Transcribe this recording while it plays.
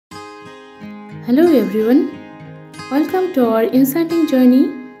Hello everyone, welcome to our exciting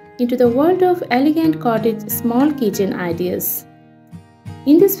journey into the world of Elegante Cottage small kitchen ideas.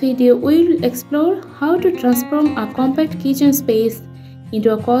 In this video, we will explore how to transform a compact kitchen space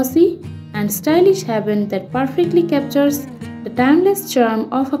into a cozy and stylish haven that perfectly captures the timeless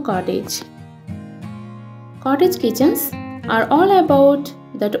charm of a cottage. Cottage kitchens are all about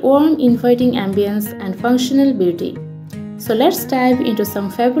that warm, inviting ambience and functional beauty. So let's dive into some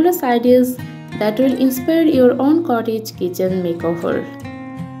fabulous ideas that will inspire your own cottage kitchen makeover.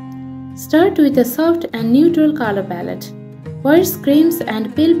 Start with a soft and neutral color palette, where creams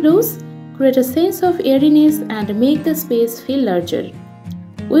and pale blues create a sense of airiness and make the space feel larger.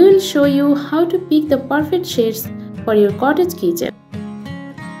 We will show you how to pick the perfect shades for your cottage kitchen.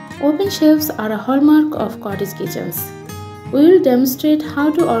 Open shelves are a hallmark of cottage kitchens. We will demonstrate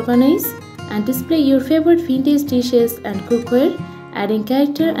how to organize and display your favorite vintage dishes and cookware, adding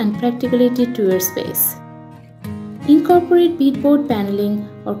character and practicality to your space. Incorporate beadboard paneling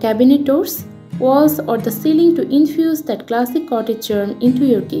or cabinet doors, walls or the ceiling to infuse that classic cottage charm into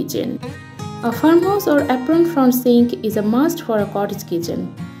your kitchen. A farmhouse or apron front sink is a must for a cottage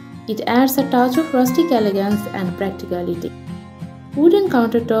kitchen. It adds a touch of rustic elegance and practicality. Wooden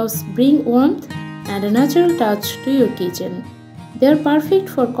countertops bring warmth and a natural touch to your kitchen. They are perfect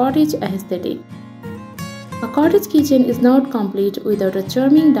for cottage aesthetic. A cottage kitchen is not complete without a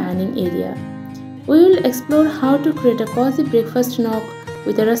charming dining area. We will explore how to create a cozy breakfast nook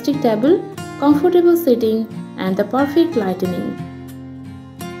with a rustic table, comfortable seating, and the perfect lighting.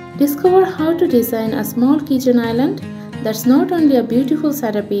 Discover how to design a small kitchen island that's not only a beautiful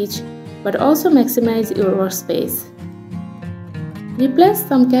centerpiece but also maximize your workspace. Replace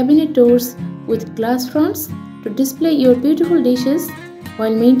some cabinet doors with glass fronts to display your beautiful dishes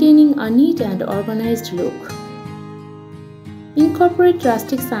while maintaining a neat and organized look. Incorporate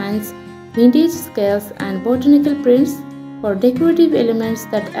rustic signs, vintage scales, and botanical prints for decorative elements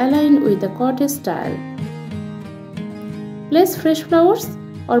that align with the cottage style. Place fresh flowers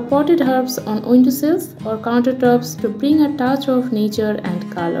or potted herbs on windowsills or countertops to bring a touch of nature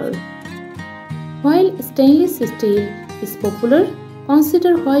and color. While stainless steel is popular,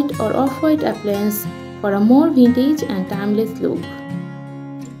 consider white or off-white appliances for a more vintage and timeless look.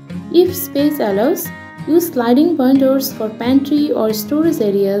 If space allows, use sliding barn doors for pantry or storage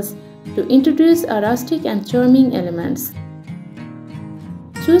areas to introduce a rustic and charming elements.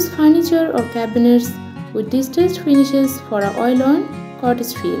 Choose furniture or cabinets with distressed finishes for an oil-on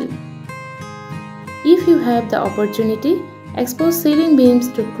cottage feel. If you have the opportunity, expose ceiling beams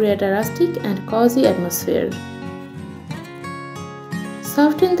to create a rustic and cozy atmosphere.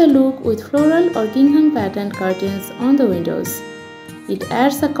 Soften the look with floral or gingham pattern curtains on the windows. It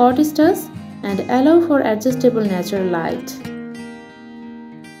adds a cottage touch and allows for adjustable natural light.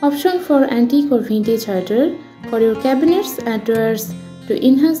 Option for antique or vintage hardware for your cabinets and drawers to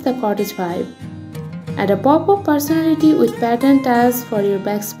enhance the cottage vibe. Add a pop of personality with pattern tiles for your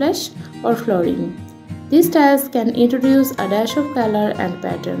backsplash or flooring. These tiles can introduce a dash of color and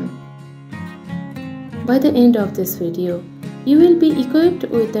pattern. By the end of this video, you will be equipped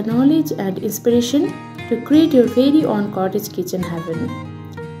with the knowledge and inspiration to create your very own cottage kitchen heaven,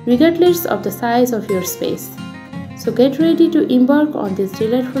 regardless of the size of your space. So get ready to embark on this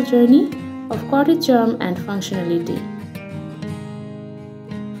delightful journey of cottage charm and functionality.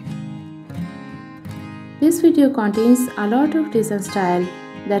 This video contains a lot of design style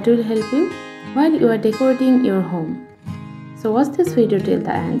that will help you while you are decorating your home. So watch this video till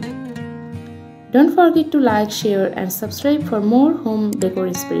the end. Don't forget to like, share and subscribe for more home decor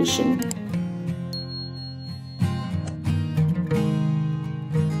inspiration.